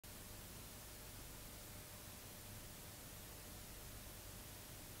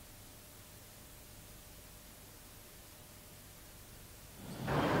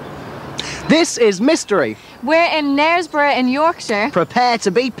This is Mystery. We're in Knaresborough in Yorkshire. Prepare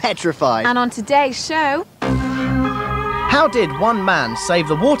to be petrified. And on today's show... How did one man save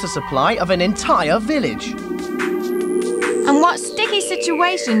the water supply of an entire village? And what sticky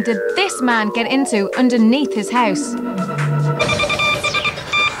situation did this man get into underneath his house?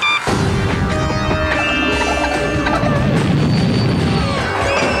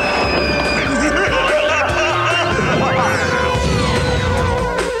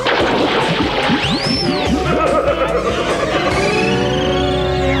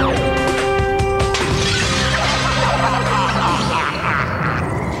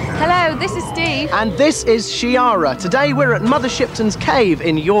 This is Steve. And this is Shiarra. Today we're at Mother Shipton's cave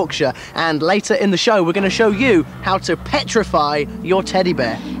in Yorkshire, and later in the show we're going to show you how to petrify your teddy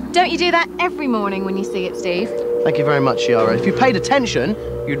bear. Don't you do that every morning when you see it, Steve? Thank you very much, Shiarra. If you paid attention,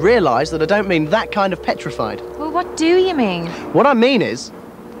 you'd realise that I don't mean that kind of petrified. Well, what do you mean? What I mean is,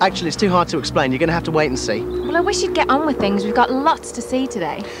 actually it's too hard to explain, you're going to have to wait and see. Well, I wish you'd get on with things. We've got lots to see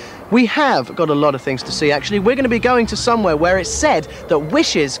today. We have got a lot of things to see, actually. We're going to be going to somewhere where it's said that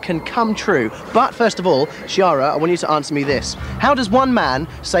wishes can come true. But first of all, Shiarra, I want you to answer me this. How does one man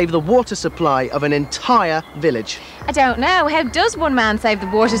save the water supply of an entire village? I don't know. How does one man save the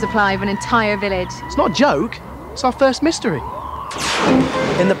water supply of an entire village? It's not a joke. It's our first mystery.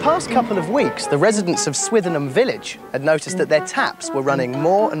 In the past couple of weeks, the residents of Swithenham village had noticed that their taps were running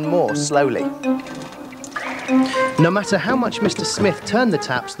more and more slowly. No matter how much Mr. Smith turned the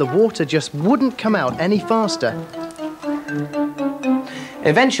taps, the water just wouldn't come out any faster.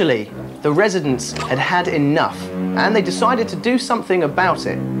 Eventually, the residents had had enough, and they decided to do something about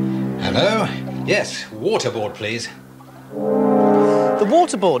it. Hello? Yes, waterboard, please. The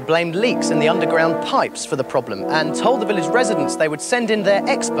water board blamed leaks in the underground pipes for the problem and told the village residents they would send in their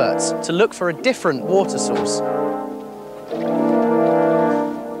experts to look for a different water source.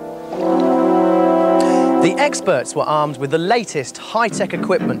 The experts were armed with the latest high-tech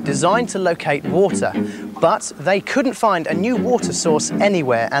equipment designed to locate water, but they couldn't find a new water source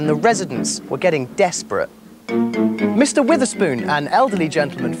anywhere, and the residents were getting desperate. Mr. Witherspoon, an elderly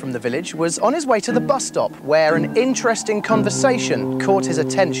gentleman from the village, was on his way to the bus stop where an interesting conversation caught his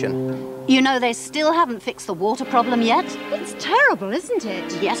attention. You know, they still haven't fixed the water problem yet. It's terrible, isn't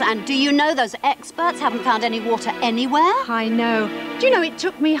it? Yes, and do you know those experts haven't found any water anywhere? I know. Do you know it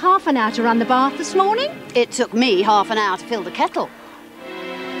took me half an hour to run the bath this morning? It took me half an hour to fill the kettle.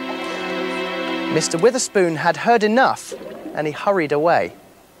 Mr. Witherspoon had heard enough, and he hurried away.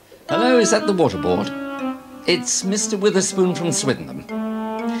 Hello, is that the waterboard? It's Mr. Witherspoon from Swithenham.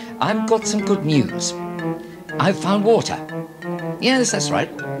 I've got some good news. I've found water. Yes, that's right.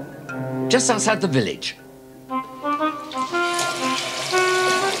 Just outside the village.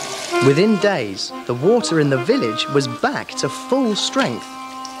 Within days, the water in the village was back to full strength.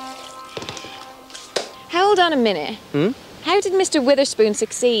 Hold on a minute. How did Mr. Witherspoon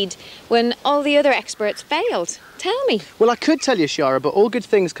succeed when all the other experts failed? Tell me. Well, I could tell you, Shiarra, but all good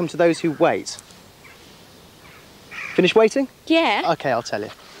things come to those who wait. Finish waiting? Yeah. OK, I'll tell you.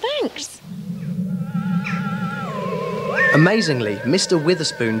 Thanks. Amazingly, Mr.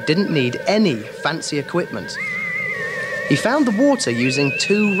 Witherspoon didn't need any fancy equipment. He found the water using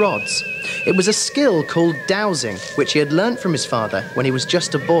 2 rods. It was a skill called dowsing, which he had learnt from his father when he was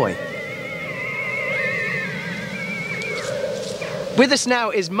just a boy. With us now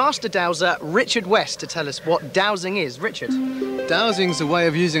is Master Dowser Richard West to tell us what dowsing is. Richard? Dowsing's a way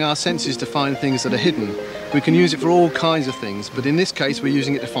of using our senses to find things that are hidden. We can use it for all kinds of things, but in this case we're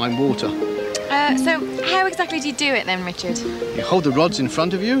using it to find water. So how exactly do you do it then, Richard? You hold the rods in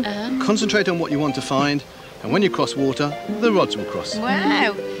front of you, concentrate on what you want to find, and when you cross water, the rods will cross.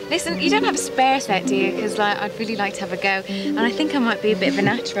 Wow. Listen, you don't have a spare set, do you? Because I'd really like to have a go, and I think I might be a bit of a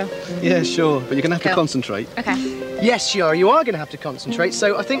natural. Yeah, sure, but you're going to have to concentrate. OK. Yes, Shiarra, you are going to have to concentrate,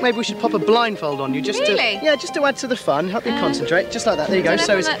 so I think maybe we should pop a blindfold on you just Really? to... Yeah, just to add to the fun, help you concentrate, just like that. There you go.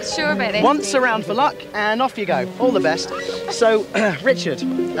 So I'm not sure about this. once around for luck, and off you go. All the best. So, Richard,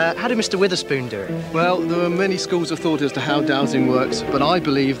 how did Mr. Witherspoon do it? Well, there are many schools of thought as to how dowsing works, but I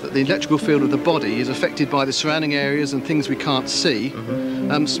believe that the electrical field of the body is affected by the surrounding areas and things we can't see.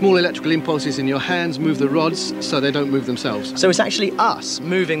 Small electrical impulses in your hands move the rods so they don't move themselves. So it's actually us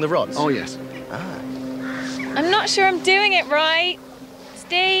moving the rods? Oh, yes. I'm not sure I'm doing it right.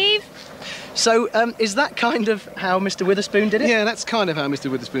 Steve? So, is that kind of how Mr. Witherspoon did it? Yeah, that's kind of how Mr.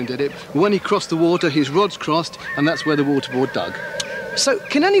 Witherspoon did it. When he crossed the water, his rods crossed, and that's where the waterboard dug. So,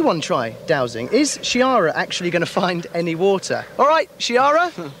 can anyone try dowsing? Is Shiarra actually going to find any water? All right,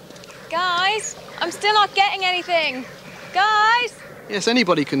 Shiarra? Guys, I'm still not getting anything. Guys? Yes,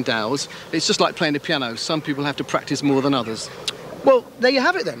 anybody can dowse. It's just like playing the piano. Some people have to practice more than others. Well, there you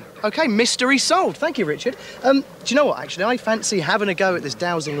have it then. OK, mystery solved. Thank you, Richard. Do you know what, actually? I fancy having a go at this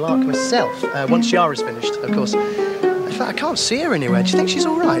dowsing lark myself, once Shiarra's finished, of course. In fact, I can't see her anywhere. Do you think she's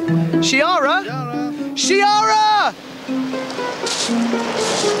all right? Shiarra! Shiarra!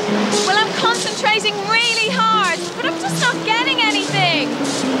 Well, I'm concentrating really hard, but I'm just not getting anything.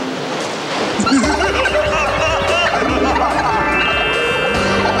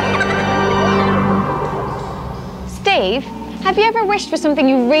 Steve, have you ever wished for something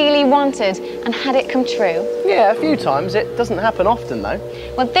you really wanted and had it come true? Yeah, a few times. It doesn't happen often, though.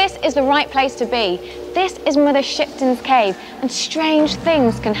 Well, this is the right place to be. This is Mother Shipton's cave, and strange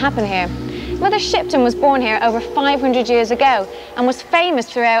things can happen here. Mother Shipton was born here over 500 years ago and was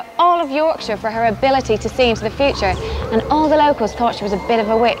famous throughout all of Yorkshire for her ability to see into the future, and all the locals thought she was a bit of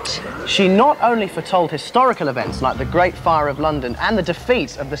a witch. She not only foretold historical events like the Great Fire of London and the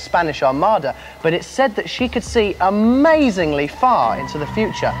defeat of the Spanish Armada, but it's said that she could see amazingly far into the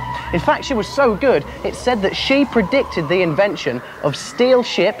future. In fact, she was so good, it's said that she predicted the invention of steel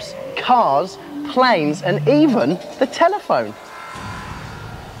ships, cars, planes, and even the telephone.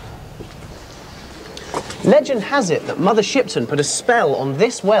 Legend has it that Mother Shipton put a spell on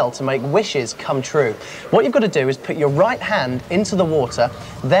this well to make wishes come true. What you've got to do is put your right hand into the water,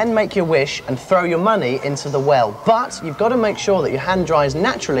 then make your wish and throw your money into the well. But you've got to make sure that your hand dries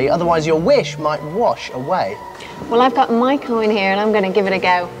naturally, otherwise your wish might wash away. Well, I've got my coin here and I'm going to give it a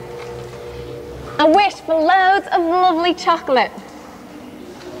go. A wish for loads of lovely chocolate.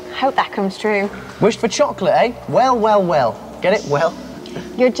 Hope that comes true. Wished for chocolate, eh? Well, well, well. Get it? Well.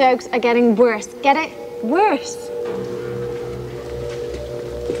 Your jokes are getting worse. Get it? Worse.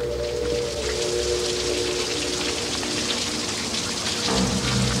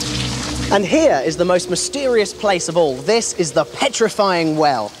 And here is the most mysterious place of all. This is the petrifying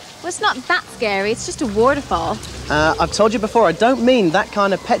well. Well, it's not that scary, it's just a waterfall. I've told you before, I don't mean that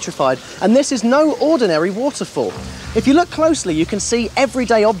kind of petrified, and this is no ordinary waterfall. If you look closely, you can see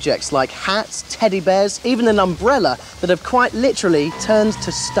everyday objects like hats, teddy bears, even an umbrella that have quite literally turned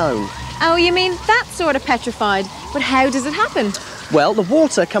to stone. Oh, you mean that sort of petrified? But how does it happen? Well, the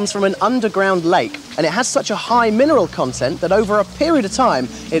water comes from an underground lake, and it has such a high mineral content that over a period of time,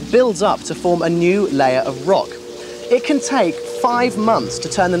 it builds up to form a new layer of rock. It can take 5 months to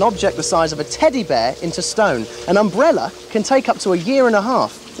turn an object the size of a teddy bear into stone. An umbrella can take up to a year and a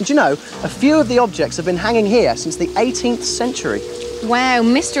half. And you know, a few of the objects have been hanging here since the 18th century. Wow,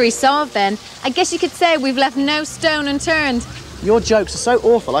 mystery solved then. I guess you could say we've left no stone unturned. Your jokes are so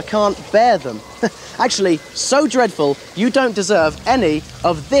awful, I can't bear them. Actually, so dreadful, you don't deserve any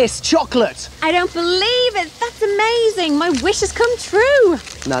of this chocolate. I don't believe it. That's amazing. My wish has come true.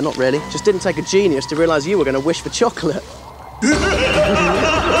 No, not really. Just didn't take a genius to realise you were going to wish for chocolate.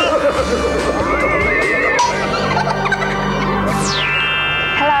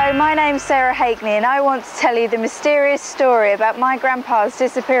 Hello, my name's Sarah Hakeney and I want to tell you the mysterious story about my grandpa's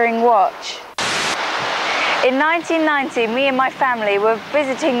disappearing watch. In 1990, me and my family were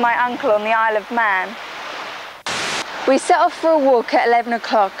visiting my uncle on the Isle of Man. We set off for a walk at 11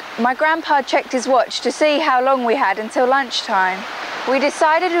 o'clock. My grandpa checked his watch to see how long we had until lunchtime. We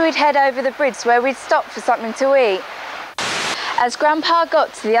decided we'd head over the bridge where we'd stop for something to eat. As Grandpa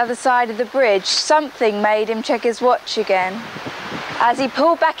got to the other side of the bridge, something made him check his watch again. As he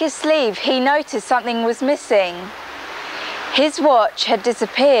pulled back his sleeve, he noticed something was missing. His watch had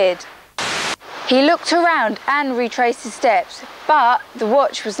disappeared. He looked around and retraced his steps, but the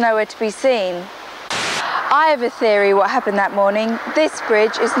watch was nowhere to be seen. I have a theory what happened that morning. This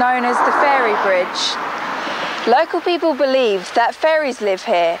bridge is known as the Fairy Bridge. Local people believe that fairies live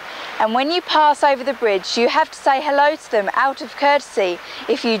here, and when you pass over the bridge, you have to say hello to them out of courtesy.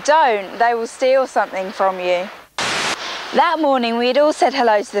 If you don't, they will steal something from you. That morning, we had all said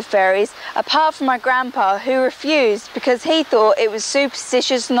hello to the fairies, apart from my grandpa, who refused because he thought it was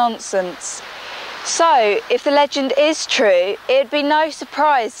superstitious nonsense. So, if the legend is true, it'd be no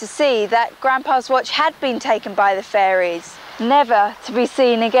surprise to see that Grandpa's watch had been taken by the fairies, never to be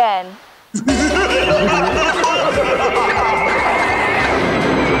seen again.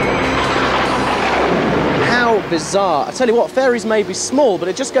 How bizarre. I tell you what, fairies may be small, but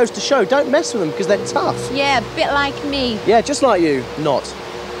it just goes to show, don't mess with them because they're tough. Yeah, a bit like me. Yeah, just like you, not.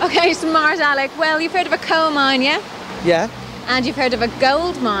 Okay, smart Alec. Well, you've heard of a coal mine, yeah? Yeah. And you've heard of a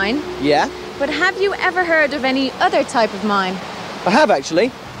gold mine. Yeah. But have you ever heard of any other type of mine? I have,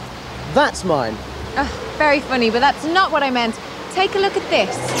 actually. That's mine. Oh, very funny, but that's not what I meant. Take a look at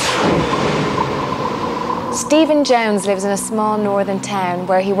this. Stephen Jones lives in a small northern town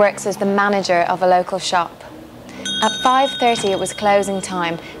where he works as the manager of a local shop. At 5:30 it was closing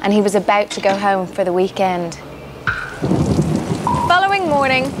time and he was about to go home for the weekend. Following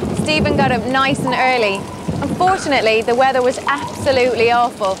morning, Stephen got up nice and early. Unfortunately, the weather was absolutely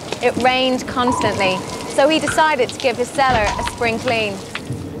awful. It rained constantly, so he decided to give his cellar a spring clean.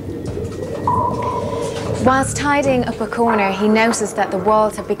 Whilst tidying up a corner, he noticed that the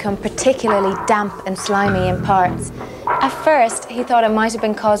walls had become particularly damp and slimy in parts. At first, he thought it might have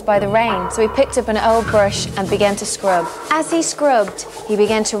been caused by the rain, so he picked up an old brush and began to scrub. As he scrubbed, he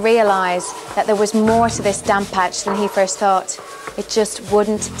began to realise that there was more to this damp patch than he first thought. It just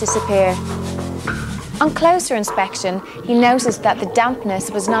wouldn't disappear. On closer inspection, he noticed that the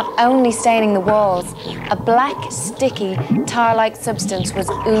dampness was not only staining the walls, a black, sticky, tar-like substance was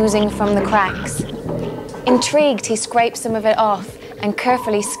oozing from the cracks. Intrigued, he scraped some of it off and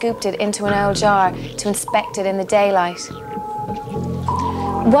carefully scooped it into an old jar to inspect it in the daylight.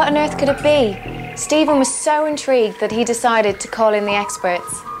 What on earth could it be? Stephen was so intrigued that he decided to call in the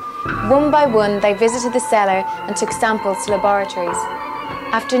experts. One by one, they visited the cellar and took samples to laboratories.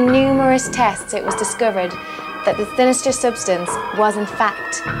 After numerous tests, it was discovered that the sinister substance was, in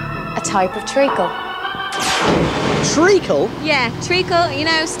fact, a type of treacle. Treacle? Yeah, treacle, you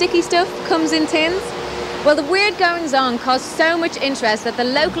know, sticky stuff, comes in tins. Well, the weird goings-on caused so much interest that the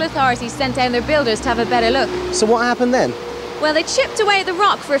local authorities sent down their builders to have a better look. So what happened then? Well, they chipped away at the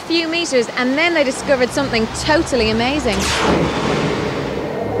rock for a few metres and then they discovered something totally amazing.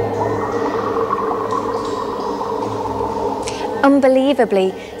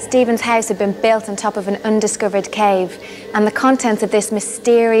 Unbelievably, Stephen's house had been built on top of an undiscovered cave, and the contents of this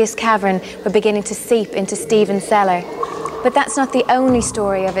mysterious cavern were beginning to seep into Stephen's cellar. But that's not the only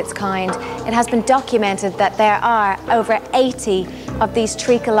story of its kind. It has been documented that there are over 80 of these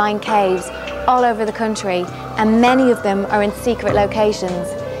treacle-lined caves all over the country, and many of them are in secret locations.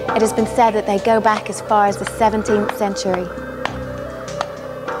 It has been said that they go back as far as the 17th century.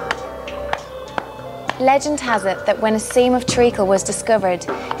 Legend has it that when a seam of treacle was discovered,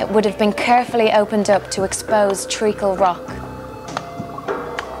 it would have been carefully opened up to expose treacle rock.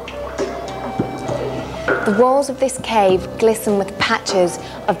 The walls of this cave glisten with patches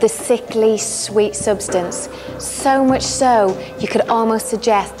of the sickly, sweet substance, so much so you could almost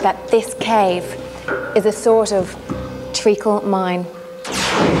suggest that this cave is a sort of treacle mine.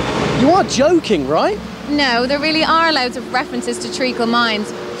 You are joking, right? No, there really are loads of references to treacle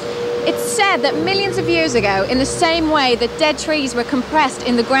mines. It's said that millions of years ago, in the same way that dead trees were compressed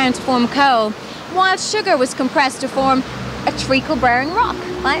in the ground to form coal, wild sugar was compressed to form a treacle-bearing rock,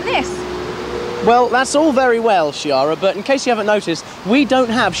 like this. Well, that's all very well, Shiarra, but in case you haven't noticed, we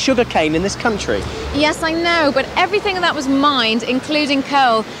don't have sugar cane in this country. Yes, I know, but everything that was mined, including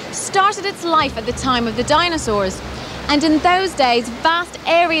coal, started its life at the time of the dinosaurs. And in those days, vast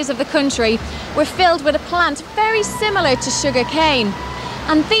areas of the country were filled with a plant very similar to sugar cane.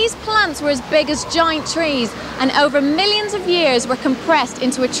 And these plants were as big as giant trees, and over millions of years were compressed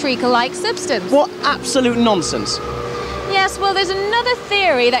into a treacle-like substance. What absolute nonsense. Yes, well, there's another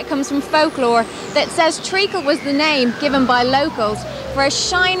theory that comes from folklore that says treacle was the name given by locals for a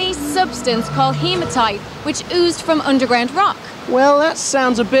shiny substance called hematite, which oozed from underground rock. Well, that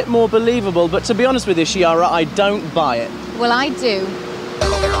sounds a bit more believable, but to be honest with you, Shiarra, I don't buy it. Well, I do.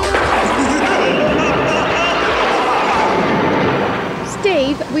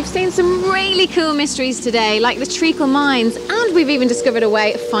 Steve, we've seen some really cool mysteries today, like the treacle mines, and we've even discovered a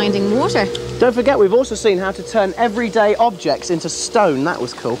way of finding water. Don't forget, we've also seen how to turn everyday objects into stone. That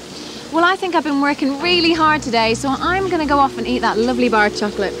was cool. Well, I think I've been working really hard today, so I'm going to go off and eat that lovely bar of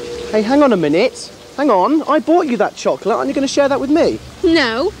chocolate. Hey, hang on a minute. Hang on, I bought you that chocolate. Aren't you going to share that with me?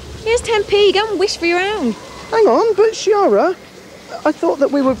 No. Here's 10p. Go and wish for your own. Hang on, but Shiarra, I thought that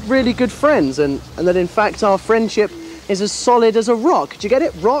we were really good friends and that, in fact, our friendship is as solid as a rock. Do you get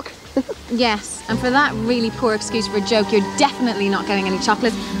it? Rock? Yes, and for that really poor excuse for a joke, you're definitely not getting any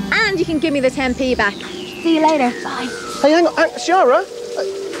chocolates, and you can give me the 10p back. See you later. Bye. Hey, hang on. Shiarra,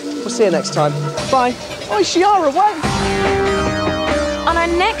 we'll see you next time. Bye. Oh, Shiarra, wait! On our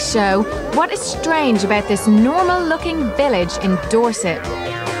next show, what is strange about this normal-looking village in Dorset?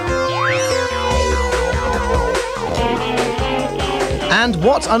 And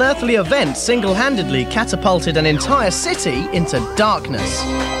what unearthly event single-handedly catapulted an entire city into darkness?